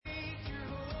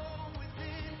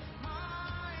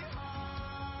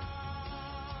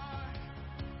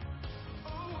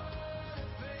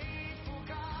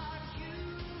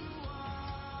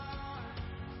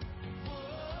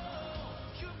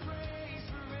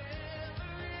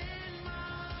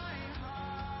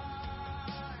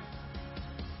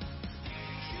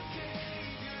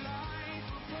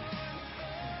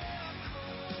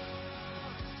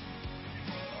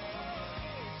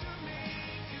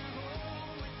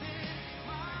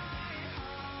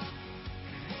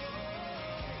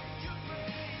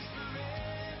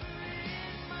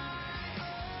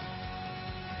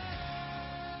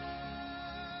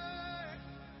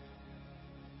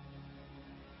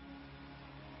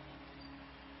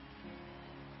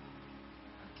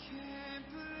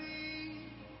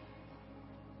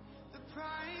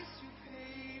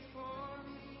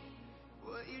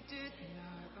did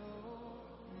not owe,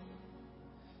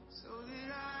 so that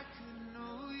I could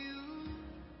know you.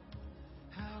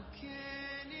 How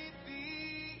can it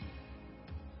be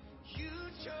you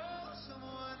chose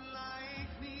someone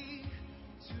like me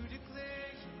to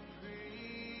declare your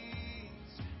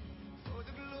praise for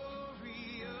the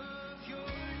glory of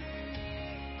your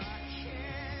name? I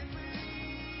can't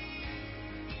believe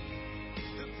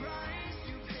the price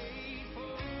you paid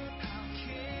for. How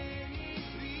can it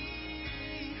be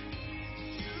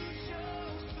you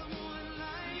chose someone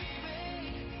like me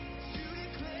to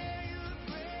declare your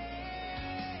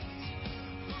praise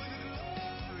for the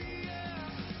glory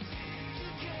of you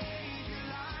gave your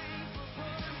life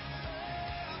upon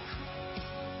a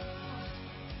cross,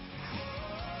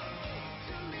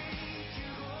 to make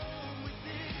your home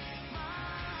within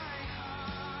my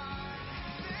heart.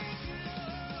 Thank you,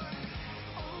 Lord.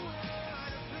 Oh,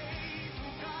 what a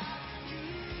faithful God you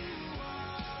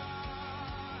are.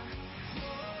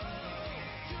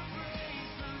 Your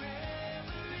praise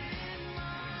forever in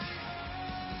my heart.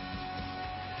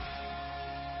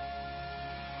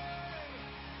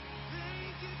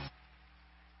 Thank you.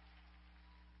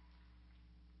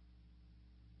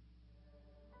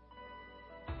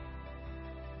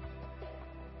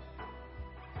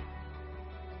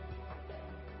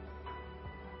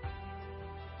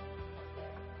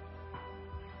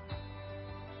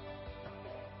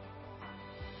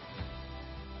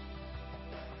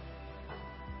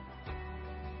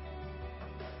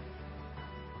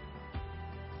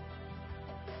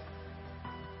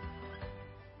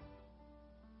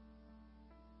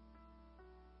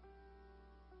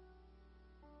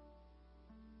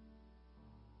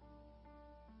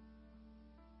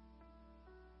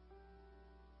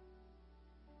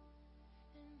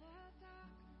 In the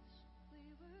darkness, we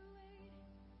were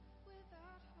waiting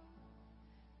without hope,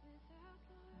 without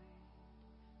light,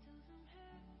 till from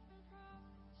heaven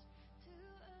promised to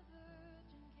a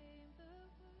virgin came the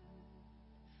word.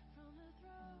 From a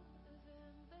throne of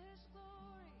endless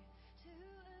glory to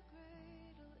a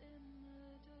cradle in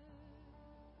the dirt.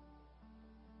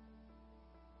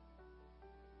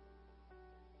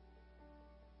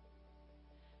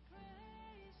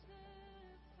 Praise the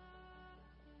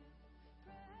Father,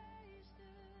 praise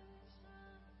the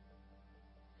Son,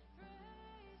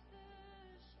 praise the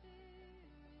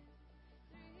Spirit,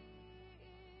 three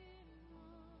in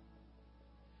one.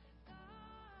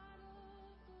 God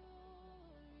of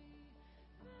glory,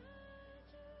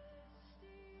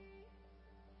 majesty,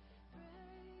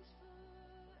 praise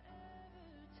forever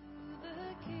to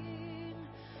the King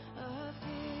of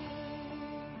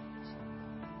Kings.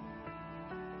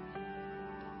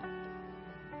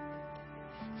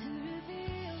 To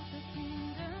reveal the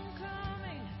kingdom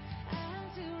coming and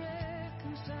to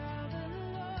reconcile the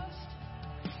lost,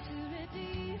 to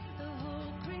redeem the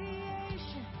whole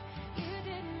creation. You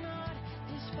did not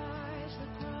despise the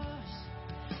cross,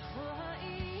 for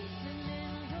even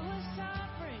in your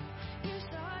suffering you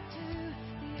saw to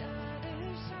the other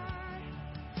side,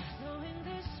 knowing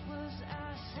this was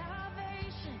our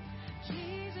salvation.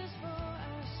 Jesus, for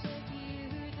our sake you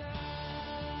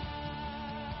died.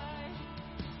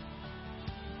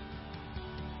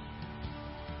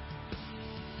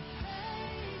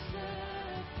 Praise the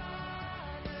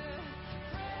Father,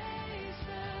 praise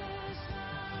the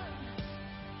Son,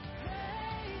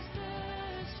 praise the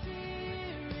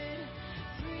Spirit,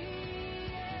 three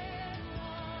in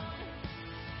one.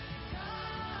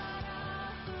 God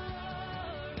of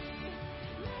glory,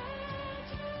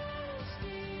 majesty,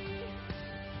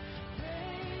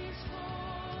 praise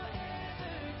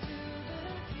forever to the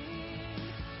King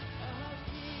of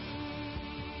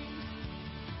Kings.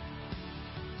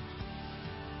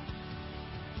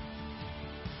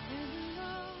 And the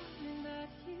morning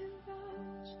that you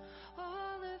rose,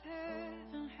 all of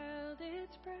heaven held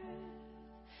its breath,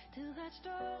 till that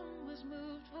stone was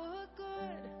moved for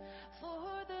good,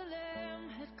 for the Lamb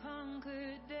had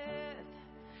conquered death,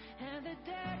 and the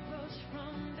dead rose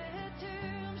from their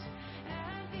tombs,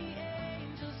 and the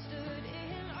angels stood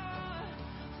in awe,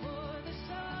 for the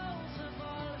souls of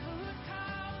all who'd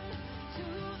come to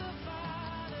the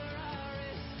Father are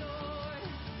restored.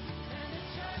 And the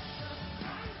church of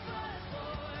Christ was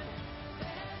born,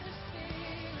 then the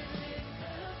Spirit lit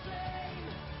the flame.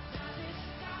 Now this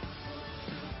gospel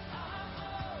truth of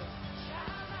old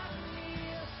shall not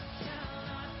kneel, shall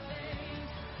not faint.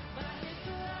 By His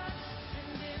blood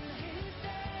and in His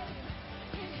name,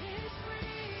 in His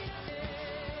freedom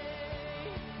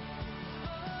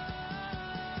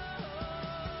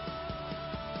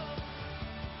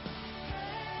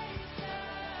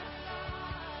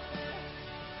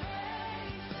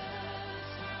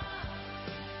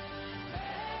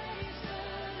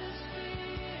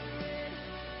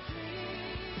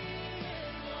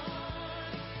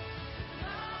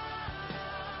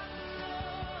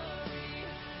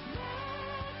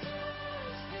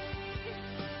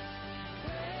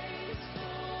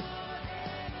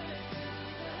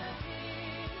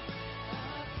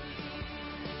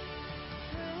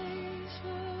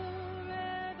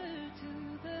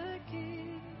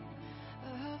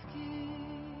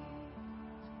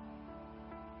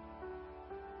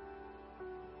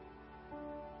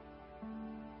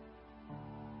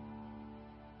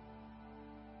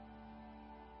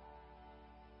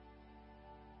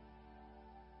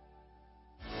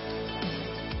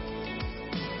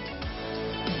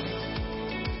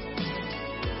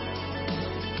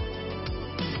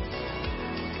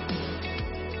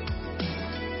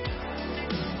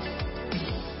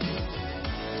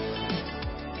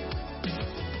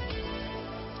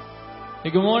Hey,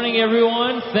 good morning,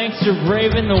 everyone. Thanks for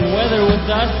braving the weather with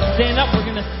us. Stand up. We're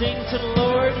going to sing to the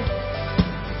Lord.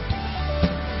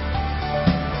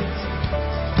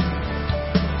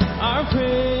 Our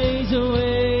praise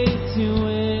awaits you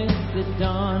with the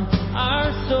dawn.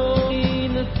 Our soul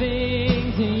in the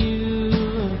things that you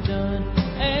have done.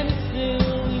 And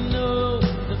still we know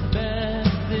the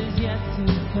best is yet to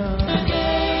come.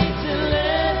 Again, to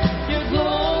let your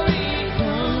glory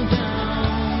come down.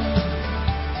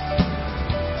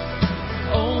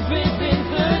 Open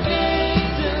the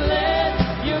gate to let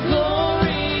your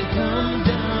glory come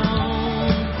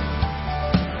down.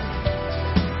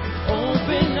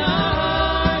 Open our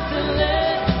hearts and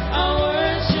let our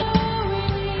worship. We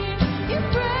need you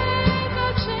break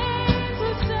our chains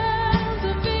with sounds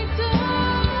of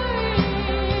victory.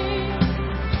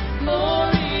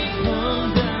 Glory come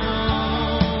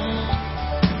down.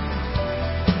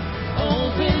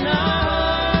 Open our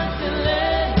hearts and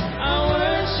let our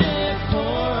worship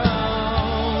pour out.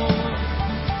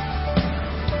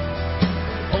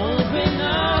 Open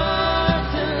our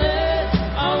hearts and let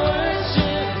our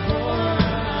worship pour out.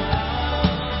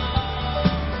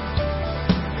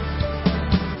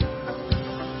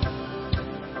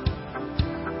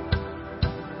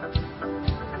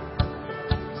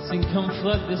 Sing, come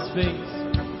flood this space.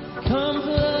 Come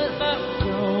flood up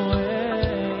your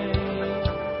way.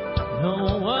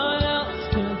 No one else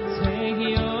can take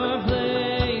your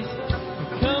place.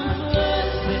 Come flood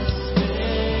this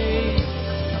space.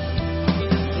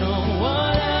 No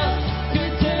one else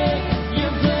could take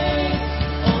your place.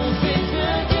 Open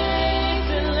the gates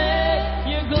and let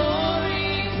your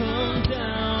glory come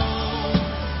down.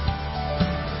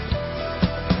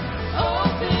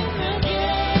 Open the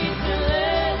gates and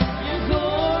let your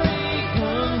glory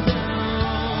come down.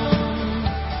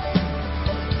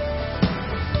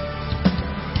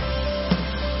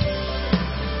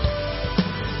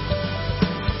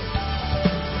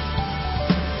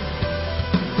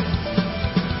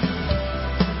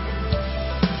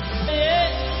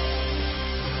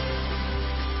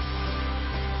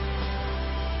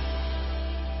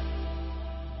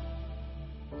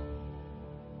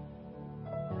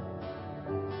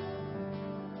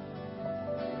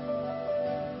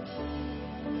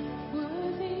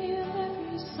 Worthy of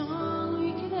every song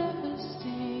we could ever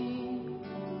sing,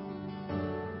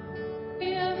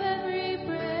 worthy of every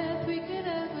breath we could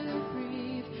ever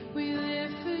breathe. We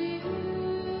live for you.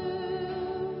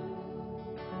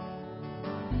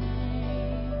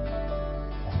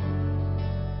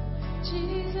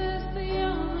 Jesus, the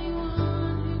only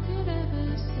one who could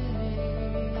ever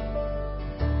save.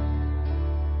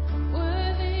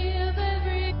 Worthy of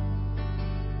every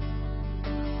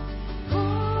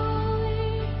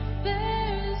holy,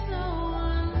 there is no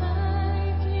one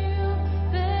like you.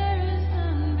 There is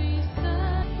none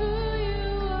beside who you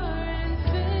are, and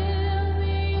fill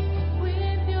me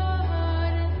with your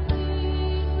heart and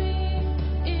lead me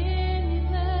in your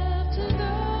love to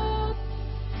go.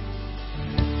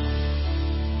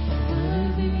 Worthy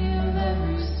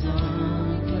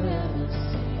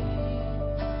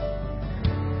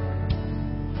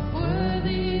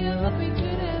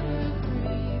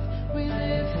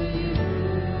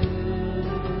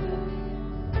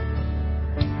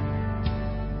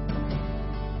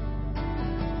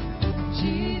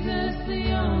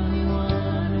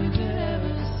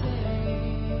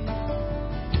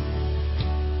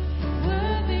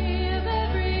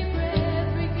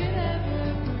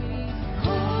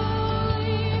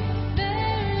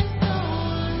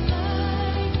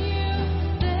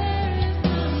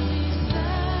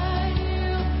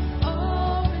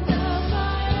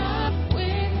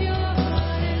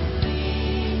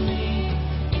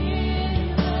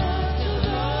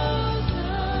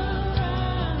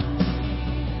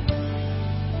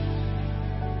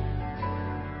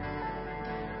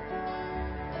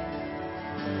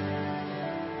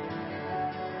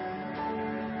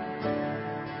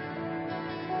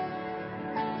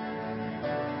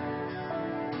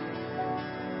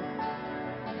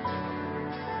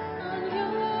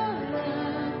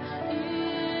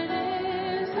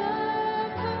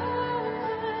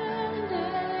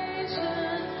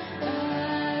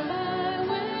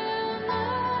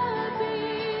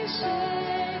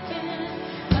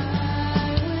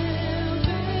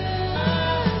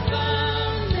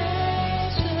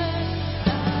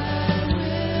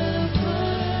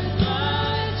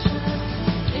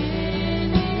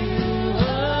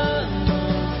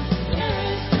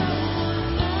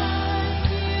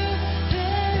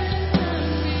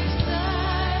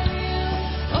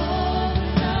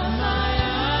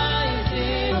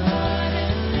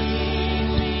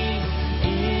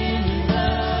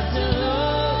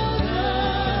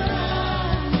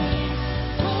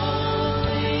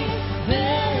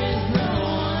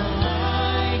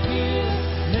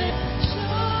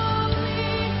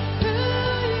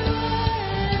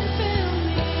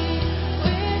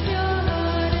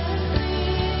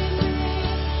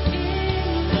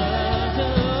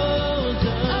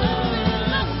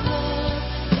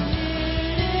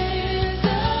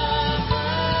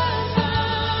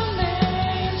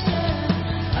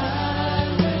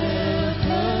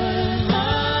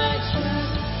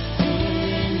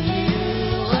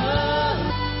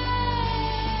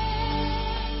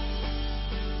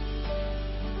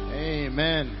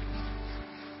Amen.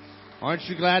 Aren't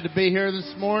you glad to be here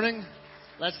this morning?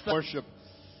 Let's worship.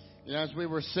 You know, as we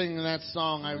were singing that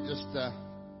song,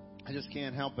 I just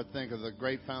can't help but think of the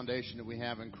great foundation that we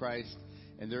have in Christ.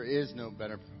 And there is no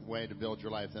better way to build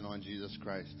your life than on Jesus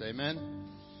Christ. Amen.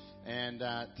 And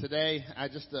today,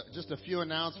 just a few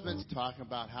announcements talking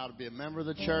about how to be a member of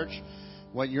the church,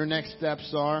 what your next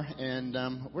steps are, and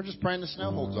we're just praying the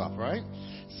snow holds off, right?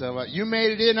 So you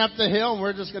made it in up the hill, and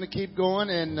we're just going to keep going,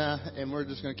 and we're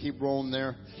just going to keep rolling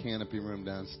there. Canopy room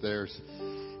downstairs.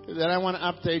 Then I want to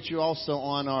update you also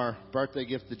on our birthday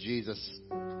gift to Jesus.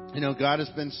 You know, God has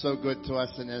been so good to us,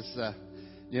 and as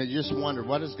you just wonder,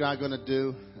 what is God going to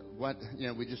do?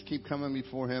 We just keep coming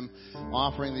before Him,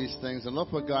 offering these things, and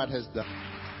look what God has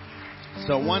done.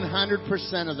 So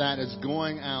 100% of that is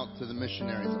going out to the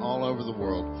missionaries all over the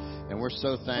world, and we're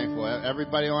so thankful.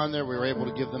 Everybody on there, we were able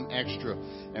to give them extra,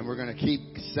 and we're going to keep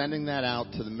sending that out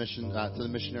to the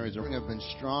missionaries. We have been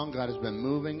strong. God has been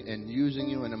moving and using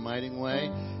you in a mighty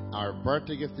way. Our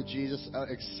birthday gift to Jesus,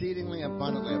 exceedingly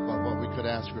abundantly above what we could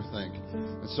ask or think.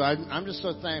 And so I'm just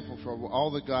so thankful for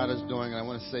all that God is doing. And I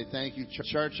want to say thank you,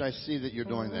 church. I see that you're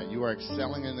doing that. You are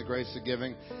excelling in the grace of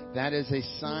giving. That is a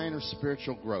sign of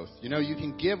spiritual growth. You know, you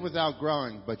can give without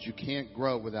growing, but you can't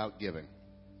grow without giving.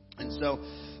 And so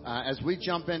as we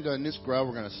jump into a new grow,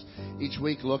 we're going to each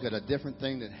week look at a different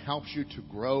thing that helps you to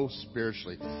grow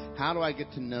spiritually. How do I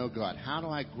get to know God? How do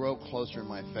I grow closer in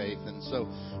my faith? And so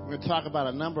we're going to talk about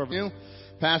a number of you.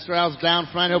 Pastor Al's down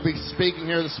front. He'll be speaking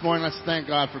here this morning. Let's thank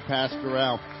God for Pastor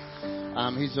Al.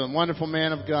 He's a wonderful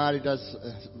man of God. He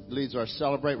leads our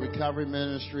Celebrate Recovery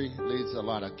ministry, leads a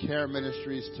lot of care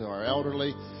ministries to our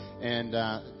elderly, and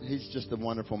he's just a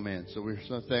wonderful man. So we're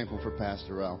so thankful for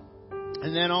Pastor Al.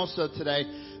 And then also today,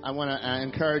 I want to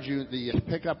encourage you to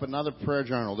pick up another prayer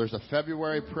journal. There's a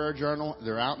February prayer journal.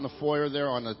 They're out in the foyer there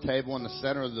on the table in the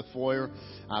center of the foyer.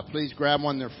 Please grab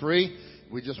one. They're free.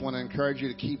 We just want to encourage you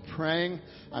to keep praying.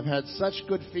 I've had such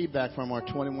good feedback from our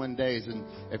 21 days. And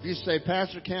if you say,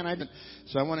 Pastor Ken,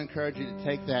 so I want to encourage you to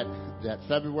take that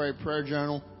February prayer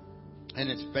journal. And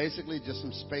it's basically just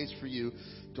some space for you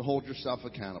to hold yourself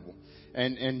accountable.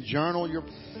 And journal your...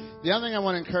 The other thing I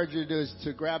want to encourage you to do is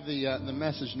to grab the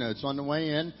message notes. On the way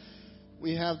in,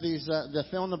 we have these, the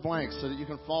fill in the blanks so that you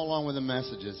can follow along with the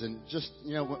messages. And just,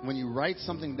 when you write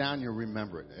something down, you'll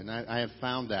remember it. And I have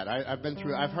found that. I've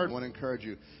heard, I want to encourage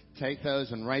you, take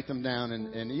those and write them down.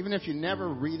 And even if you never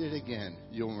read it again,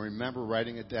 you'll remember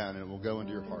writing it down and it will go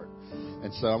into your heart.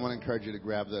 And so I want to encourage you to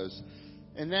grab those.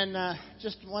 And then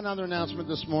just one other announcement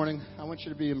this morning. I want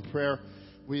you to be in prayer.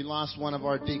 We lost one of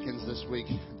our deacons this week.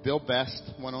 Bill Best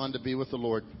went on to be with the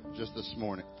Lord just this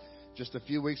morning. Just a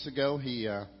few weeks ago, he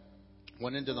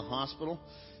went into the hospital,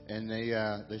 and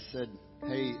they said,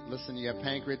 hey, listen, you have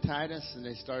pancreatitis, and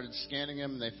they started scanning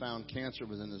him, and they found cancer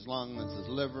was in his lungs, his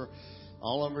liver,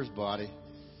 all over his body,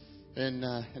 and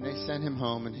they sent him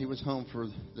home, and he was home for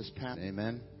this past.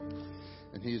 Amen.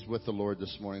 And he's with the Lord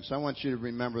this morning. So I want you to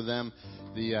remember them.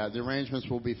 The arrangements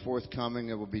will be forthcoming.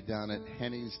 It will be down at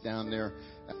Henny's down there.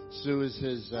 Sue is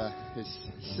his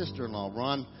sister-in-law.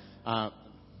 Ron,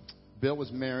 Bill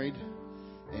was married,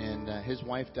 and his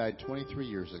wife died 23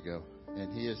 years ago.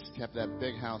 And he has kept that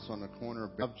big house on the corner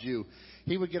of you.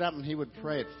 He would get up and he would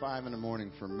pray at 5 in the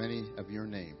morning for many of your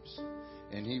names.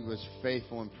 And he was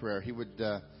faithful in prayer. He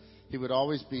would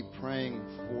always be praying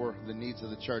for the needs of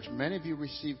the church. Many of you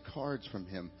received cards from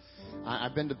him.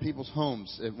 I've been to people's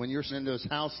homes. When you're into his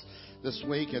house this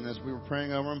week, and as we were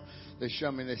praying over him, they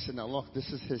showed me, they said, now look, this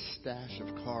is his stash of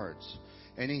cards.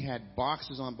 And he had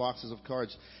boxes on boxes of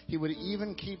cards. He would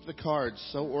even keep the cards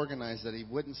so organized that he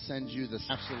wouldn't send you this.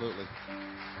 Absolutely.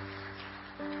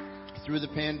 Through the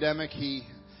pandemic, he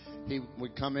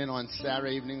would come in on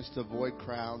Saturday evenings to avoid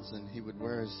crowds, and he would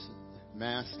wear his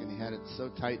mask, and he had it so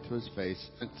tight to his face.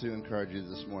 To encourage you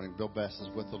this morning, Bill Best is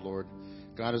with the Lord.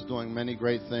 God is doing many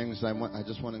great things. I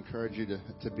just want to encourage you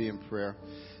to be in prayer.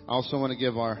 I also want to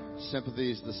give our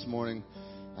sympathies this morning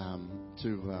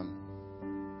to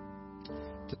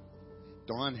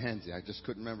Dawn Hensey. I just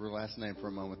couldn't remember her last name for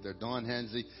a moment there. Dawn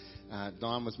Hensey.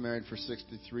 Don was married for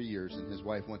 63 years, and his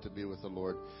wife went to be with the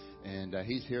Lord. And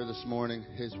he's here this morning.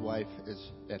 His wife is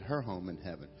at her home in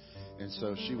heaven. And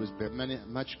so she was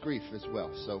much grief as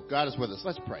well. So God is with us.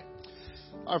 Let's pray.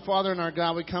 Our Father and our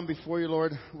God, we come before you,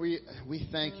 Lord. We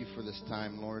thank you for this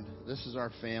time, Lord. This is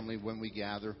our family when we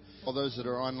gather. All those that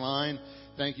are online,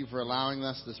 thank you for allowing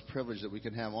us this privilege that we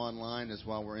can have online as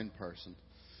well we're in person.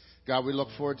 God, we look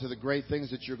forward to the great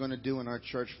things that you're going to do in our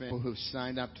church family who've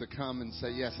signed up to come and say,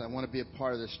 yes, I want to be a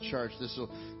part of this church. This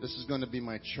is going to be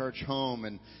my church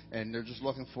home. And they're just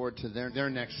looking forward to their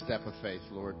next step of faith,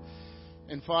 Lord.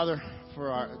 And Father, for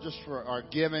our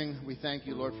giving, we thank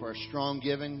you, Lord, for our strong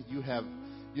giving. You have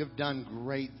done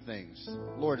great things.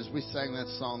 Lord, as we sang that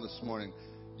song this morning,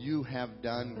 you have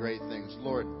done great things.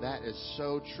 Lord, that is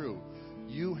so true.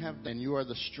 You have, and you are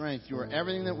the strength. You are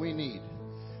everything that we need.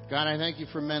 God, I thank you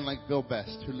for men like Bill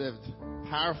Best, who lived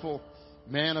powerful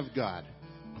man of God,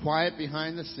 quiet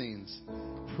behind the scenes,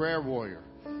 prayer warrior,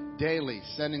 daily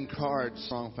sending cards,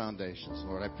 strong foundations.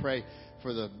 Lord, I pray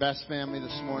for the Best family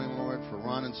this morning, Lord, for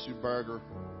Ron and Sue Berger,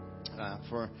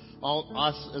 for all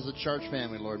us as a church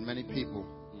family, Lord. Many people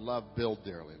love Bill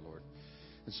dearly, Lord.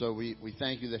 And so we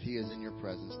thank you that he is in your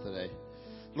presence today.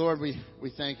 Lord, we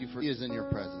thank you for he is in your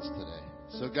presence today.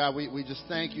 So, God, we just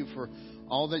thank you for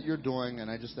all that you're doing, and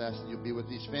I just ask that you'll be with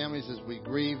these families as we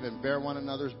grieve and bear one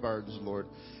another's burdens, Lord.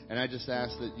 And I just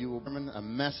ask that you will bring a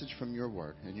message from your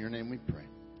word. In your name we pray.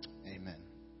 Amen.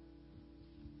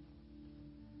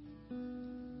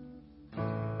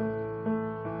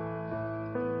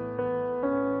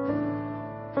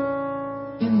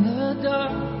 In the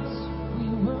darkness we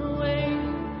were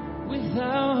waiting,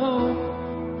 without hope,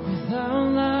 without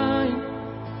light.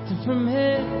 Till from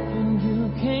heaven you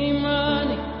came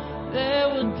running. There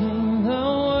would came the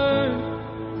word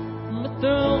from a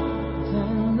throne of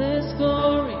endless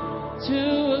glory to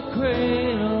a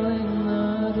cradle in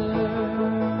the dirt.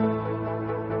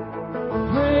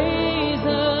 Praise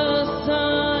the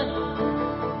Son,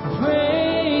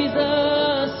 praise the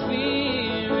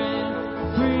Spirit,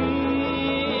 three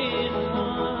in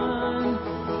one.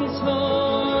 It's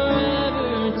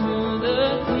forever to the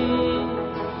King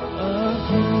of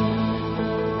Kings.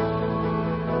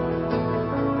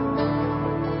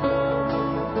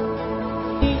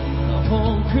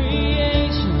 Whole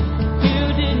creation, you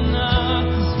did not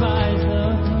despise the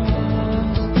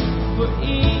cross. For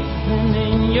even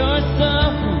in your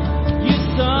suffering, you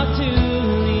saw to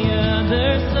the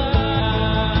other side.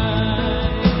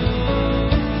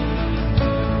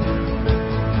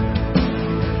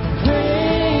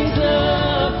 Praise the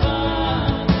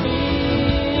Father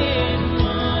in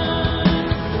one,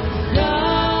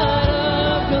 God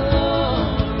of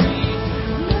glory,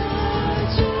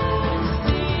 majesty.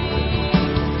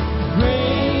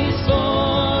 Praise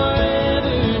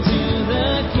forever to the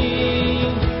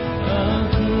King of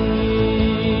Kings.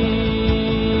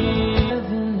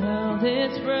 Heaven held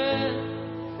its breath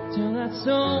till that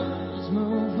soul was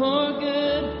moved for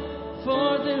good.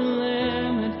 For the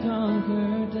Lamb had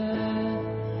conquered death,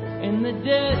 and the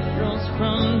dead rose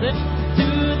from death. To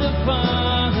the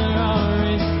Father are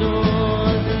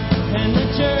restored, and the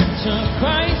Church of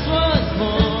Christ was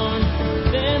born.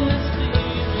 Then the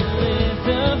Spirit lived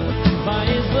up by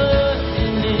His blood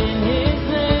and in His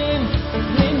name.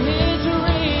 In His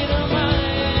freedom I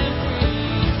am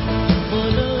free, for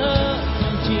the love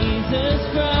of Jesus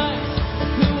Christ,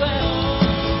 who has all.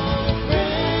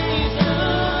 Praise the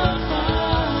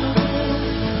Father,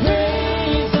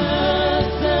 praise the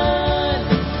Son,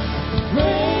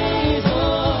 praise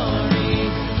glory,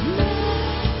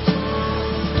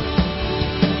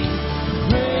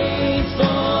 praise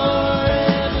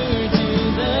forever to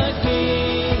the King of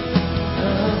Kings.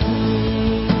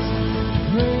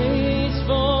 Praise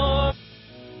for.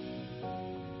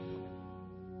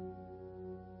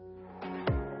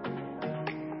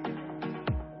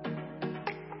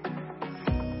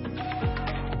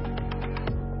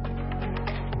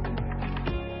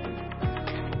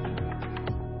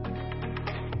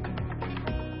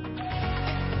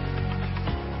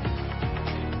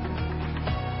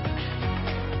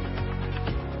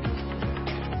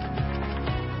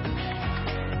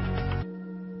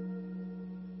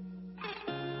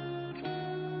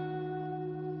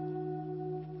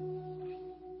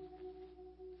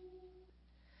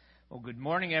 Well, good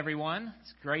morning, everyone.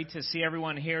 It's great to see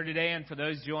everyone here today. And for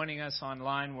those joining us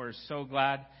online, we're so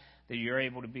glad that you're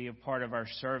able to be a part of our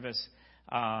service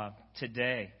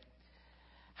today.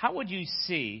 How would you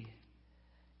see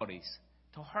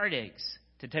to heartaches,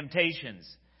 to temptations,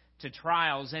 to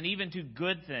trials, and even to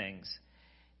good things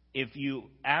if you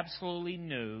absolutely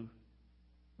knew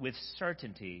with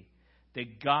certainty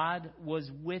that God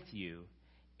was with you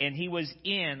and He was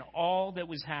in all that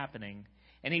was happening?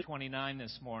 And He 29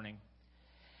 this morning.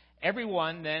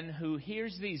 Everyone then who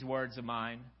hears these words of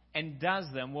mine and does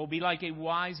them will be like a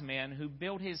wise man who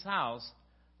built his house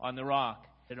on the rock.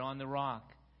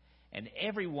 And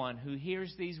everyone who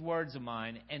hears these words of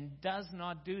mine and does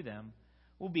not do them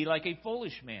will be like a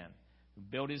foolish man who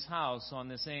built his house on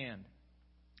the sand.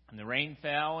 And the rain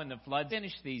fell and the flood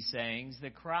finished these sayings. The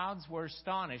crowds were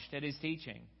astonished at his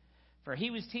teaching, for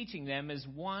he was teaching them as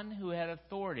one who had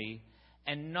authority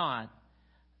and not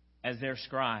as their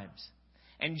scribes.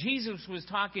 And Jesus was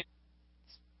talking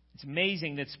It's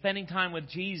amazing that spending time with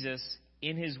Jesus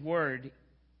in His Word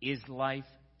is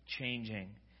life-changing.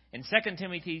 In 2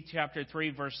 Timothy chapter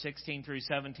 3, verse 16 through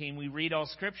 17, we read, all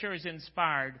Scripture is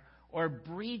inspired or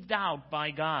breathed out by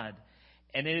God,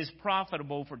 and it is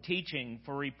profitable for teaching,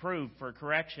 for reproof, for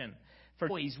correction.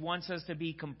 For He wants us to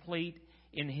be complete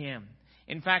in Him.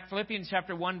 In fact, Philippians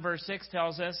chapter 1, verse 6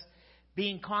 tells us,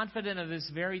 being confident of this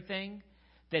very thing,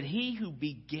 that He who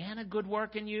began a good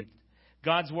work in you,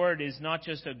 God's Word is not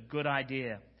just a good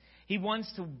idea. He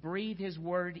wants to breathe His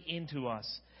Word into us.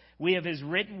 We have His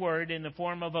written Word in the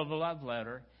form of a love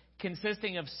letter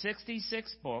consisting of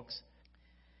 66 books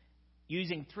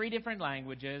using 3 different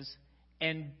languages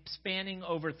and spanning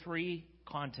over 3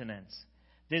 continents.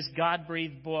 This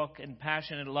God-breathed book and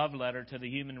passionate love letter to the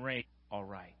human race. All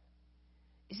right.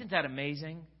 Isn't that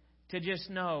amazing? To just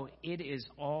know it is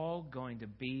all going to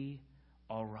be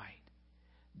all right.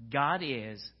 God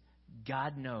is,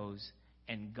 God knows,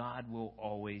 and God will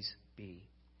always be.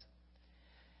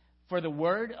 For the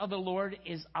word of the Lord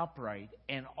is upright,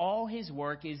 and all His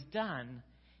work is done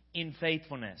in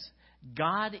faithfulness.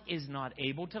 God is not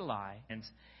able to lie,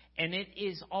 and it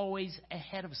is always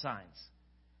ahead of science.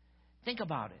 Think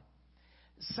about it.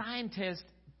 Scientists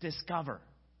discover,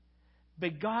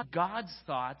 but God's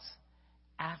thoughts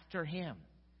after Him.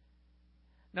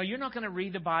 Now, you're not going to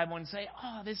read the Bible and say,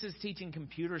 oh, this is teaching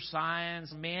computer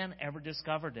science. Man ever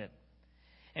discovered it.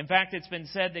 In fact, it's been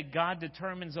said that God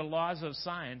determines the laws of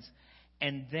science,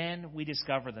 and then we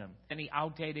discover them. Any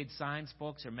outdated science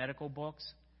books or medical books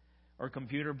or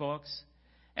computer books?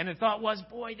 And the thought was,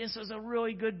 boy, this is a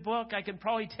really good book. I could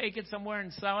probably take it somewhere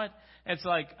and sell it. It's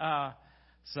like,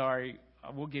 sorry,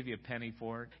 we'll give you a penny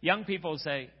for it. Young people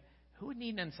say, who would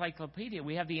need an encyclopedia?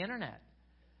 We have the internet,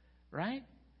 right?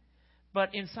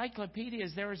 But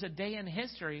encyclopedias, there was a day in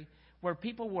history where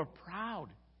people were proud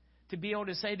to be able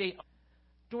to say they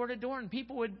door to door, and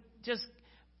people would just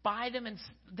buy them and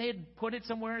they'd put it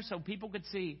somewhere so people could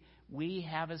see we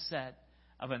have a set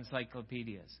of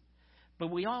encyclopedias. But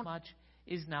we all much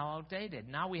is now outdated.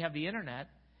 Now we have the internet,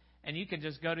 and you can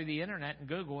just go to the internet and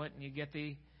Google it, and you get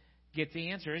the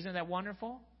answer. Isn't that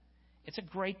wonderful? It's a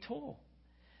great tool.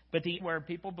 But where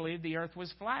people believed the earth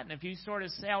was flat, and if you sort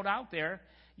of sailed out there,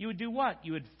 you would do what?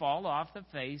 You would fall off the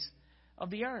face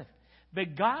of the earth.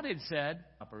 But God had said,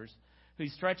 who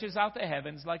stretches out the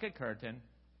heavens like a curtain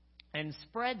and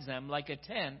spreads them like a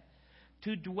tent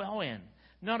to dwell in.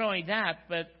 Not only that,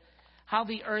 but how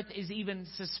the earth is even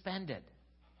suspended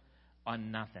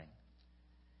on nothing.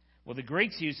 Well, the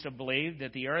Greeks used to believe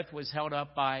that the earth was held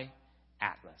up by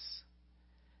Atlas.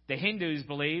 The Hindus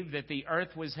believed that the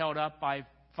earth was held up by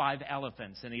 5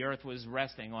 elephants and the earth was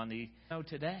resting on the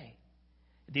today.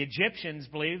 The Egyptians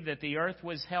believed that the earth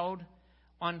was held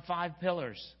on 5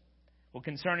 pillars. Well,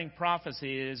 concerning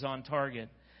prophecy, it is on target.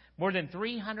 More than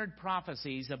 300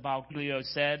 prophecies about Leo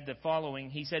said the following.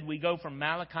 He said, we go from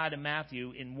Malachi to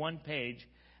Matthew in one page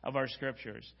of our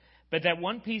scriptures. But that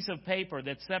one piece of paper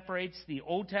that separates the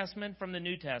Old Testament from the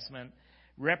New Testament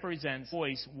represents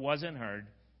voice wasn't heard,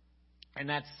 and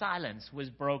that silence was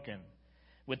broken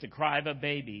with the cry of a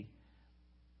baby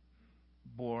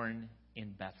born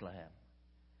in Bethlehem.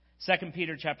 2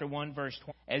 Peter chapter 1, verse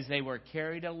 20, as they were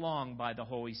carried along by the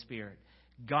Holy Spirit.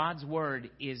 God's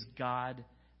word is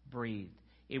God-breathed.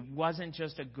 It wasn't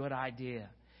just a good idea.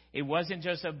 It wasn't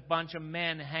just a bunch of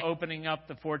men opening up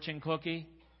the fortune cookie.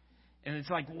 And it's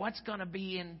like, what's going to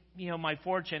be in, my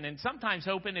fortune? And sometimes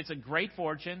hoping it's a great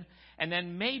fortune. And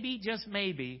then maybe, just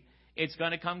maybe, it's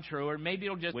going to come true. Or maybe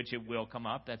it'll just, which it will come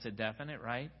up. That's a definite,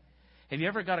 right? Have you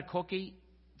ever got a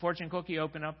fortune cookie,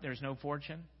 open up, there's no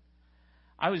fortune?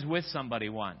 I was with somebody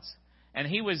once, and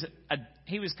he was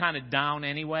kind of down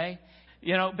anyway,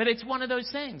 but it's one of those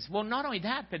things. Well, not only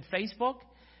that, but Facebook,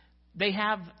 they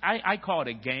have, I call it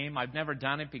a game. I've never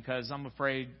done it because I'm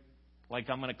afraid, like,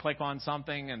 I'm going to click on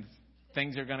something and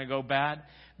things are going to go bad.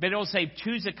 But it'll say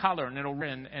choose a color, and it'll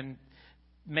and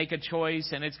make a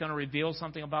choice, and it's going to reveal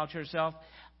something about yourself.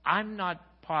 I'm not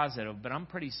positive, but I'm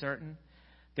pretty certain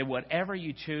that whatever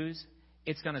you choose,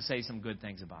 it's going to say some good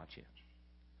things about you.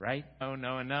 Right? Oh,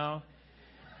 no, and no.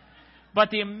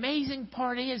 But the amazing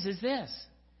part is this.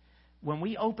 When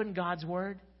we open God's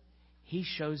Word, He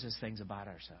shows us things about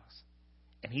ourselves.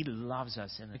 And He loves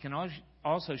us in it. He can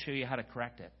also show you how to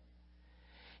correct it.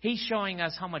 He's showing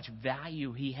us how much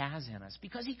value He has in us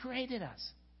because He created us.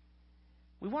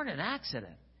 We weren't an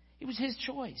accident. It was His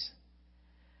choice.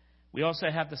 We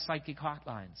also have the psychic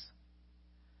hotlines.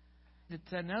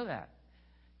 To know that.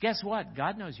 Guess what?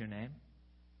 God knows your name.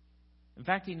 In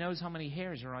fact, He knows how many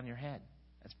hairs are on your head.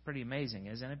 That's pretty amazing,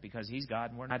 isn't it? Because He's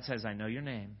God and God says, I know your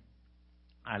name.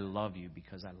 I love you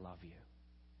because I love you.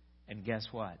 And guess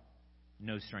what?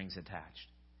 No strings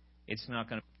attached. It's not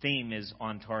going to. Theme is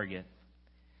on target.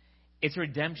 It's a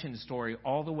redemption story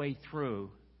all the way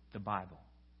through the Bible.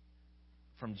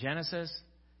 From Genesis,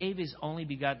 gave His only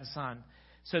begotten Son,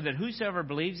 so that whosoever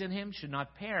believes in Him should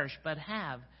not perish, but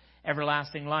have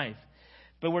everlasting life.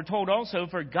 But we're told also,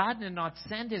 for God did not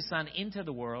send His Son into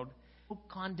the world, no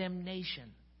condemnation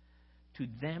to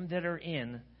them that are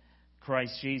in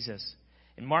Christ Jesus.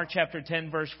 In Mark chapter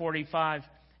 10, verse 45,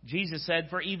 Jesus said,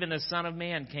 for even the Son of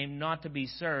Man came not to be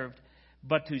served,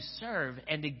 but to serve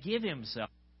and to give Himself.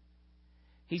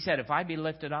 He said, if I be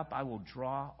lifted up, I will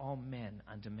draw all men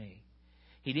unto me.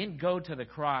 He didn't go to the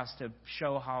cross to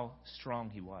show how strong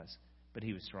He was, but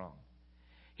He was strong.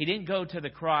 He didn't go to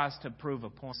the cross to prove a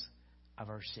point of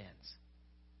our sins.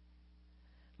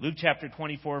 Luke chapter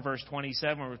 24, verse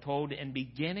 27, we're told, in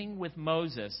beginning with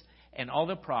Moses and all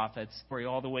the prophets,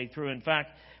 all the way through. In fact,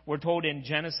 we're told in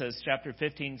Genesis chapter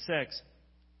 15:6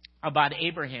 about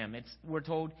Abraham. We're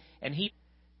told, and he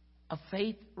a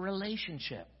faith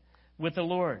relationship with the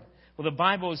Lord. Well, the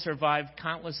Bible has survived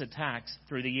countless attacks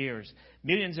through the years.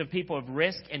 Millions of people have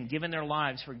risked and given their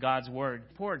lives for God's Word.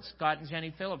 Scott and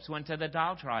Jenny Phillips went to the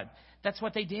Dow tribe. That's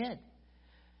what they did.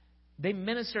 They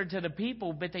ministered to the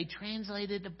people, but they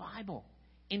translated the Bible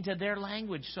into their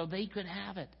language so they could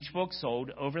have it. Each book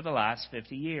sold over the last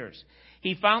 50 years.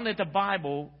 He found that the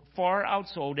Bible far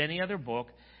outsold any other book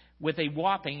with a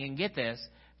whopping, and get this,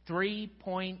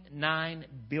 3.9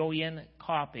 billion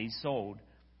copies sold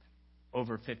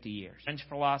over 50 years. French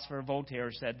philosopher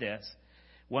Voltaire said this,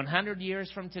 100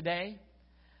 years from today,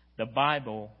 the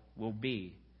Bible will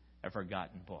be a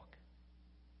forgotten book.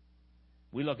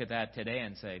 We look at that today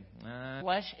and say,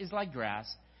 flesh is like grass,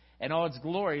 and all its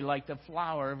glory like the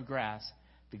flower of grass.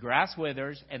 The grass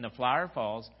withers and the flower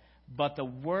falls, but the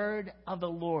word of the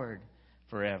Lord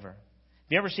forever. Have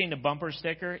you ever seen the bumper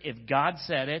sticker? If God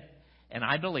said it, and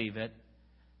I believe it,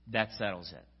 that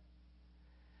settles it.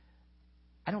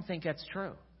 I don't think that's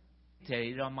true.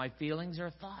 Dictated on my feelings or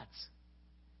thoughts.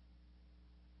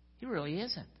 He really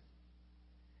isn't.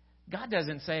 God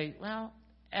doesn't say, well,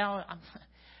 Al,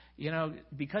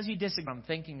 because you disagree, I'm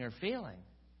thinking or feeling.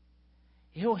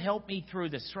 He'll help me through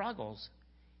the struggles.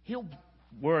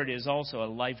 Word is also a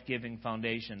life-giving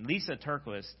foundation. Lisa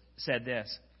Turquoise said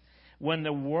this, when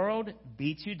the world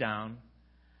beats you down,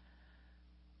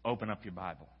 open up your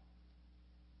Bible.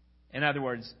 In other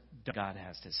words, God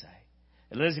has to say.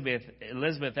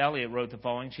 Elizabeth Elliot wrote the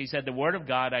following. She said, the Word of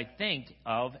God I think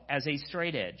of as a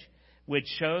straight edge, which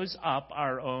shows up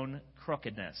our own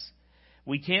crookedness.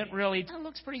 We can't really, it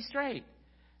looks pretty straight.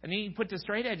 And then you put the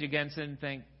straight edge against it and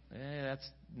think, that's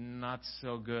not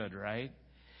so good, right?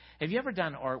 Have you ever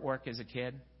done artwork as a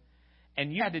kid?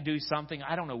 And you had to do something,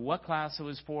 I don't know what class it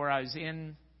was for. I was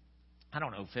in,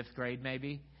 5th grade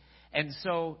maybe. And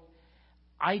so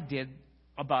I did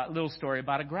a little story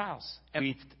about a grouse.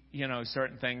 And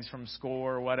certain things from school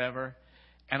or whatever.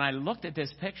 And I looked at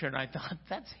this picture and I thought,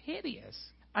 that's hideous.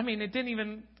 I mean, it didn't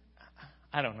even,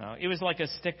 I don't know. It was like a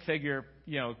stick figure,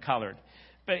 colored.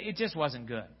 But it just wasn't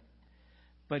good.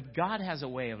 But God has a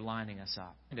way of lining us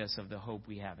up. Us of the hope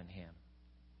we have in Him.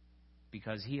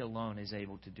 Because He alone is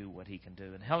able to do what He can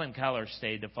do. And Helen Keller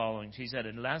stated the following. She said,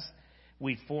 unless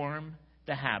we form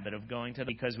the habit of going to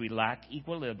because we lack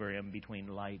equilibrium between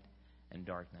light and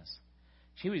darkness.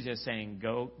 She was just saying,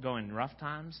 go in rough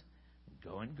times,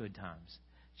 go in good times.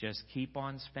 Just keep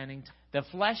on spending time. The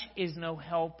flesh is no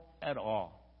help at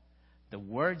all. The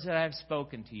words that I've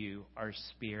spoken to you are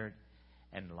spirit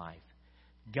and life.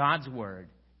 God's Word,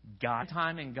 God's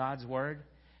time in God's Word,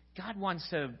 God wants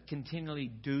to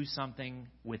continually do something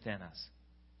within us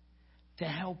to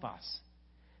help us.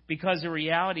 Because the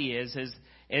reality is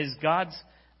God's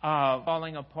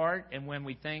falling apart, and when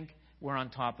we think we're on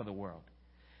top of the world.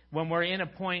 When we're in a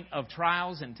point of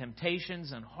trials and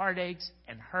temptations and heartaches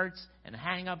and hurts and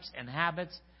hang-ups and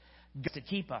habits, God to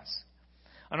keep us.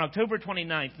 On October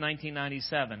 29th,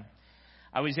 1997,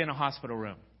 I was in a hospital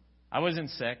room. I wasn't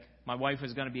sick. My wife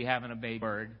was going to be having a baby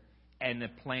bird in the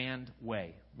planned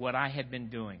way. What I had been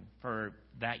doing for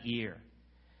that year.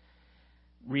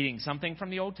 Reading something from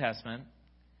the Old Testament,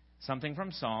 something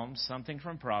from Psalms, something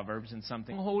from Proverbs, and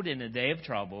something hold in a day of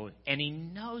trouble. And He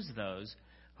knows those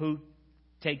who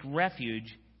take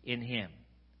refuge in Him.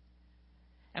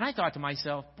 And I thought to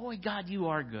myself, boy, God, You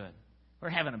are good. We're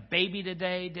having a baby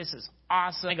today. This is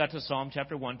awesome. I got to Psalm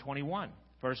chapter 121,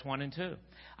 verse 1 and 2.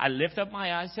 I lift up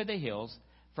my eyes to the hills.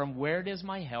 From where does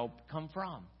my help come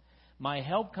from? My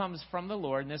help comes from the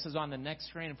Lord. And this is on the next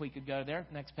screen. If we could go there,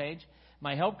 next page.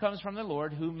 My help comes from the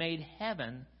Lord who made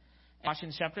heaven.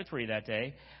 Colossians chapter 3 that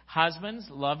day. Husbands,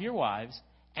 love your wives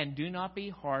and do not be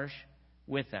harsh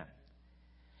with them.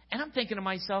 And I'm thinking to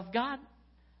myself, God,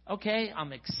 okay,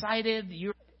 I'm excited.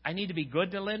 I need to be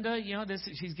good to Linda. You know,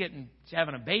 she's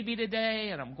having a baby today,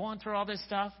 and I'm going through all this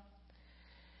stuff.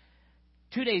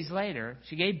 2 days later,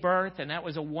 she gave birth, and that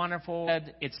was a wonderful.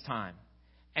 It's time.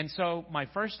 And so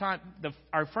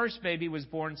our first baby was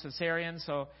born cesarean.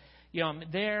 So, you know, I'm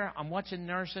there, I'm watching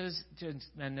nurses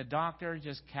and the doctor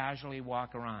just casually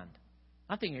walk around.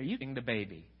 I'm thinking, are you getting the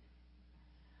baby?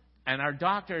 And our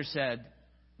doctor said,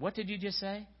 what did you just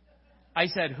say? I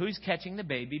said, who's catching the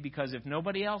baby? Because if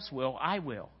nobody else will, I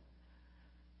will.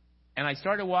 And I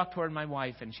started to walk toward my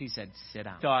wife, and she said, sit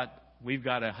down. I thought, we've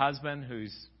got a husband who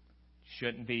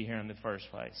shouldn't be here in the first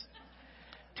place.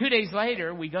 2 days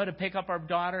later, we go to pick up our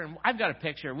daughter, and I've got a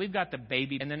picture. We've got the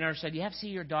baby. And the nurse said, you have to see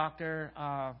your doctor.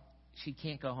 She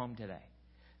can't go home today.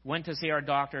 Went to see our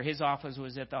doctor. His office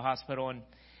was at the hospital, and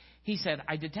he said,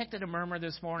 I detected a murmur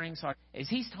this morning. So as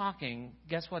he's talking,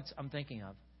 guess what I'm thinking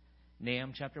of?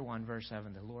 Nahum chapter 1, verse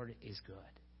 7, the Lord is good.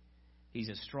 He's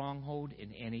a stronghold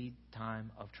in any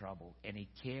time of trouble, and He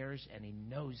cares, and He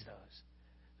knows those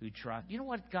who trust. You know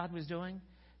what God was doing?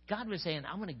 God was saying,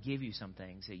 I'm going to give you some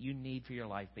things that you need for your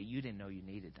life, but you didn't know you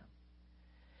needed them.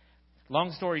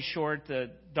 Long story short, the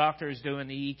doctor's doing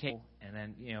the EK, and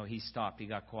then, you know, he stopped. He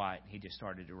got quiet. He just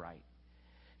started to write.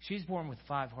 She's born with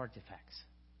 5 heart defects.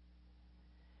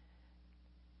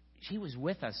 She was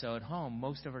with us, though, at home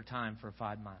most of her time for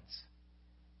 5 months.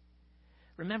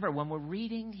 Remember, when we're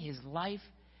reading His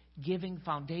life-giving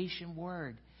foundation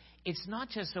word, it's not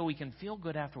just so we can feel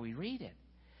good after we read it.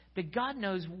 But God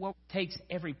knows what takes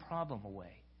every problem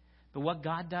away. But what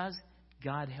God does,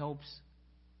 God helps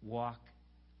walk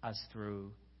us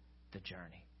through the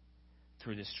journey,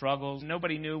 through the struggles.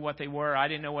 Nobody knew what they were. I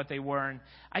didn't know what they were. And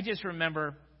I just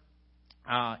remember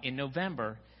in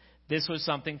November, this was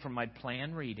something from my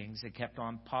planned readings that kept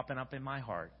on popping up in my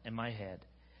heart and my head.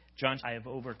 John, I have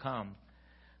overcome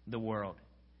the world.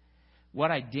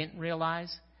 What I didn't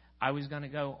realize, I was going to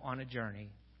go on a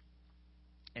journey.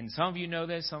 And some of you know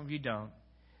this, some of you don't.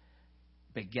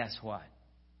 But guess what?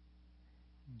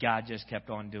 God just kept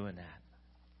on doing that.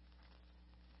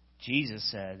 Jesus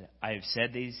said, I have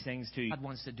said these things to you. God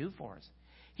wants to do for us.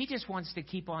 He just wants to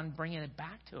keep on bringing it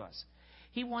back to us.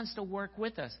 He wants to work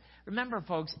with us. Remember,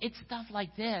 folks, it's stuff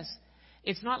like this.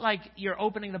 It's not like you're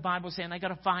opening the Bible saying, I got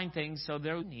to find things so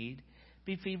they'll need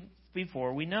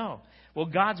before we know. Well,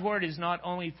 God's Word is not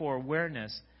only for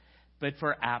awareness, but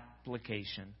for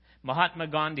application. Mahatma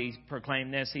Gandhi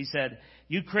proclaimed this. He said,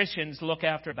 you Christians look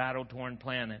after a battle-torn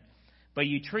planet, but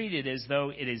you treat it as though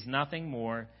it is nothing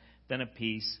more than a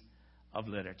piece of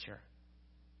literature.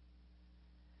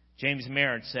 James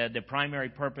Merritt said the primary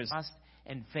purpose is trust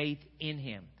and faith in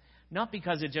Him. Not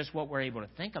because of just what we're able to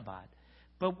think about,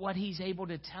 but what He's able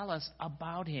to tell us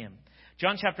about Him.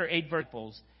 John chapter 8, verse,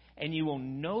 and you will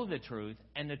know the truth,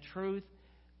 and the truth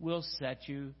will set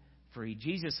you free.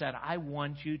 Jesus said, I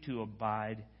want you to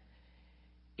abide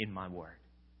in my word.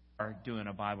 Are doing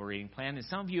a Bible reading plan. And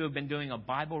some of you have been doing a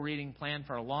Bible reading plan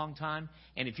for a long time.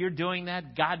 And if you're doing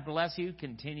that, God bless you.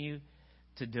 Continue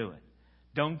to do it.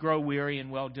 Don't grow weary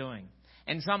in well-doing.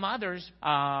 And some others,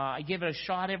 I give it a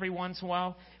shot every once in a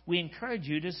while. We encourage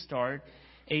you to start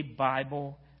a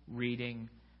Bible reading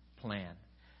plan.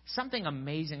 Something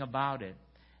amazing about it,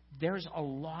 there's a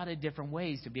lot of different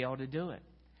ways to be able to do it.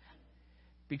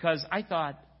 Because I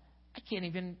thought, I can't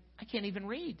even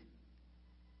read.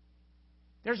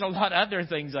 There's a lot of other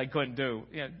things I couldn't do.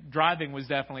 You know, driving was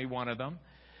definitely one of them.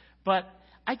 But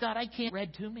I thought, I can't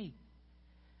read to me.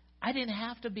 I didn't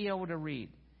have to be able to read.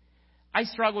 I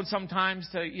struggled sometimes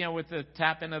to, with the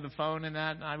tapping of the phone and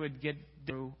that, and I would get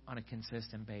through on a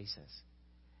consistent basis.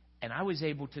 And I was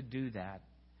able to do that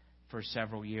for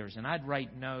several years. And I'd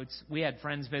write notes. We had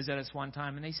friends visit us one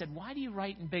time, and they said, why do you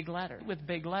write in big letters? With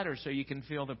big letters so you can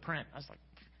feel the print. I was like,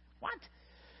 what?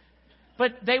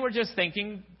 But they were just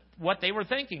thinking what they were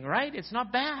thinking, right? It's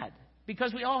not bad,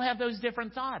 because we all have those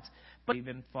different thoughts. But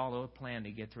even follow a plan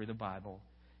to get through the Bible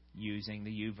using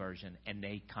the YouVersion, and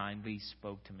they kindly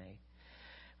spoke to me.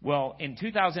 Well, in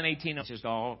 2018, it's just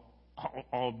all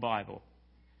Bible.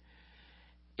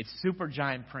 It's super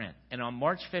giant print. And on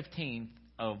March 15th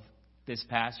of this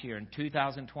past year, in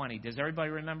 2020, does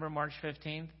everybody remember March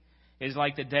 15th? It's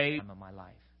like the day of my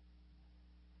life.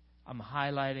 I'm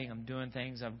highlighting, I'm doing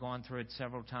things, I've gone through it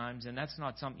several times, and that's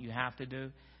not something you have to do.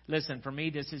 Listen, for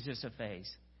me, this is just a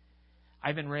phase. I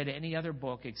haven't read any other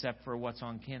book except for what's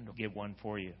on Kindle. Get one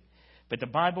for you. But the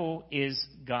Bible is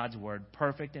God's Word,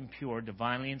 perfect and pure,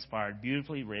 divinely inspired,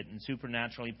 beautifully written,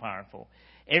 supernaturally powerful.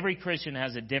 Every Christian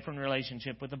has a different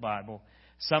relationship with the Bible.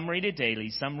 Some read it daily,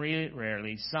 some read it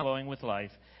rarely, some flowing with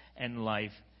life and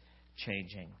life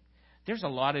changing. There's a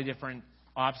lot of different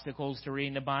obstacles to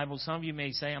reading the Bible. Some of you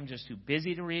may say, I'm just too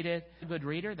busy to read it. A good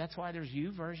reader, that's why there's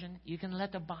YouVersion. You can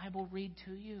let the Bible read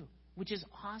to you, which is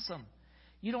awesome.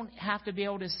 You don't have to be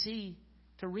able to see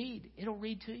to read. It'll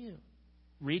read to you.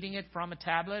 Reading it from a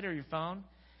tablet or your phone,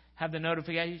 have the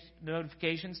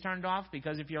notifications turned off,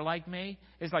 because if you're like me,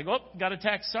 it's like, oh, got a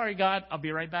text. Sorry, God, I'll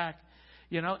be right back.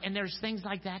 And there's things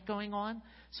like that going on.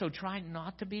 So try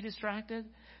not to be distracted.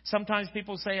 Sometimes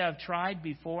people say, I've tried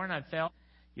before and I've failed.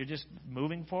 You're just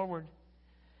moving forward.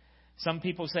 Some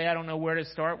people say, I don't know where to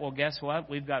start. Well, guess what?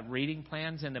 We've got reading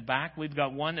plans in the back. We've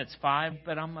got one that's 5,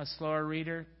 but I'm a slower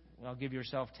reader. Well, give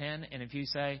yourself 10. And if you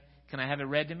say, can I have it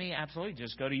read to me? Absolutely.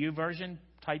 Just go to YouVersion,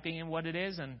 typing in what it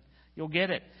is, and you'll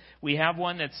get it. We have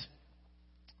one that's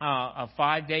a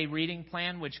 5-day reading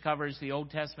plan, which covers the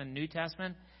Old Testament and New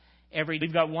Testament.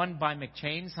 We've got one by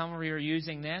McChain. Some of you are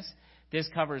using this. This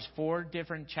covers 4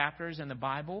 different chapters in the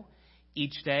Bible.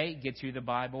 Each day gets you the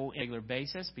Bible on a regular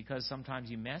basis, because sometimes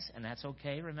you miss, and that's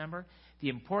okay, remember. The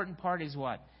important part is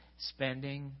what?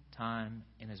 Spending time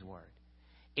in His Word.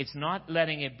 It's not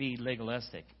letting it be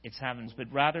legalistic. It's having, but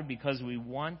rather because we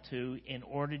want to, in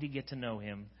order to get to know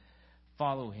Him,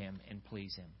 follow Him, and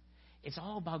please Him. It's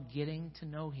all about getting to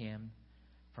know Him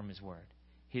from His Word.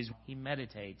 He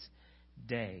meditates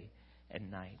day and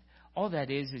night. All that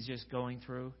is just going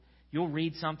through. You'll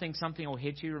read something will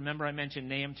hit you. Remember I mentioned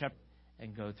Nahum chapter,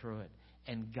 and go through it.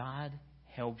 And God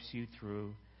helps you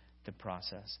through the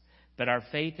process. But our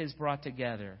faith is brought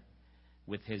together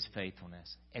with His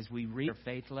faithfulness. As we read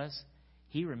faithless,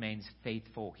 He remains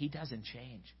faithful. He doesn't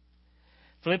change.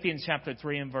 Philippians chapter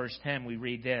 3 and verse 10, we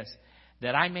read this,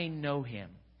 that I may know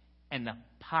Him and the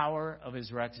power of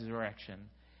His resurrection.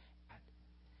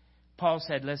 Paul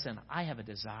said, listen, I have a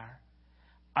desire.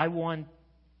 I want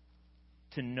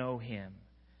to know Him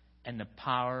and the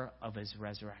power of His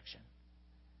resurrection.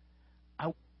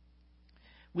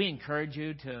 We encourage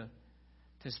you to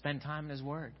spend time in His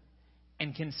Word.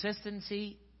 And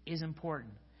consistency is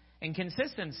important. And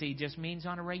consistency just means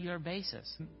on a regular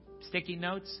basis. Sticky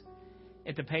notes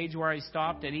at the page where I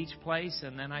stopped at each place,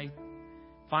 and then I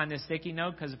find the sticky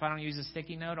note, because if I don't use a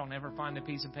sticky note, I'll never find the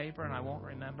piece of paper and I won't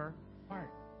remember.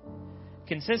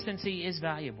 Consistency is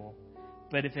valuable,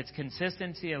 but if it's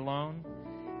consistency alone,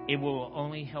 it will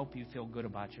only help you feel good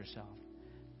about yourself.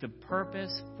 The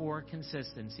purpose for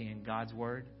consistency in God's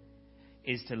Word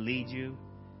is to lead you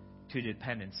to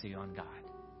dependency on God.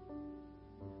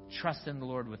 Trust in the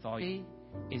Lord with all you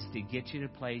is to get you to a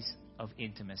place of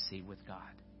intimacy with God.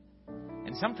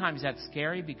 And sometimes that's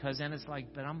scary, because then it's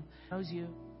like, but He knows you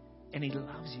and He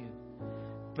loves you.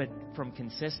 But from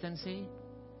consistency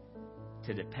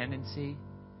to dependency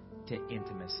to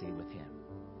intimacy with Him.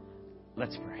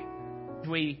 Let's pray.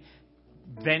 We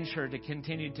venture to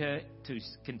continue to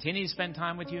spend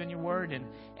time with you in your Word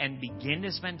and begin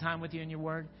to spend time with you in your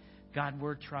Word. God,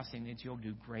 we're trusting that you'll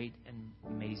do great and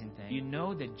amazing things. You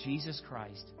know that Jesus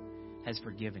Christ has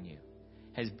forgiven you,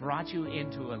 has brought you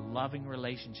into a loving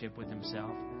relationship with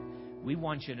Himself. We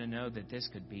want you to know that this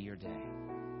could be your day.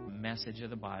 The message of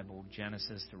the Bible,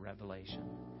 Genesis to Revelation.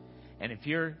 And if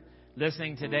you're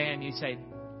listening today and you say,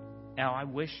 Al, I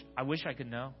wish I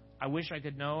could know. I wish I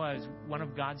could know as one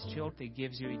of God's children that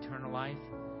gives you eternal life.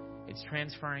 It's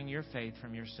transferring your faith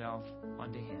from yourself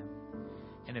onto Him.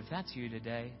 And if that's you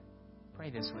today,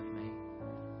 pray this with me.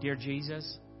 Dear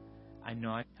Jesus, I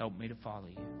know help me to follow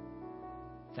you.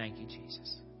 Thank you,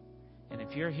 Jesus. And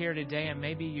if you're here today and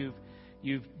maybe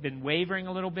you've been wavering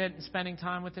a little bit in spending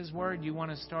time with His Word, you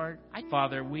want to start.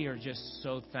 Father, we are just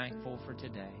so thankful for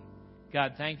today.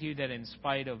 God, thank you that in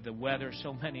spite of the weather,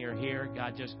 so many are here.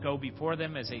 God, just go before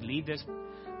them as they lead this.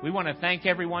 We want to thank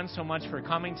everyone so much for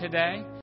coming today.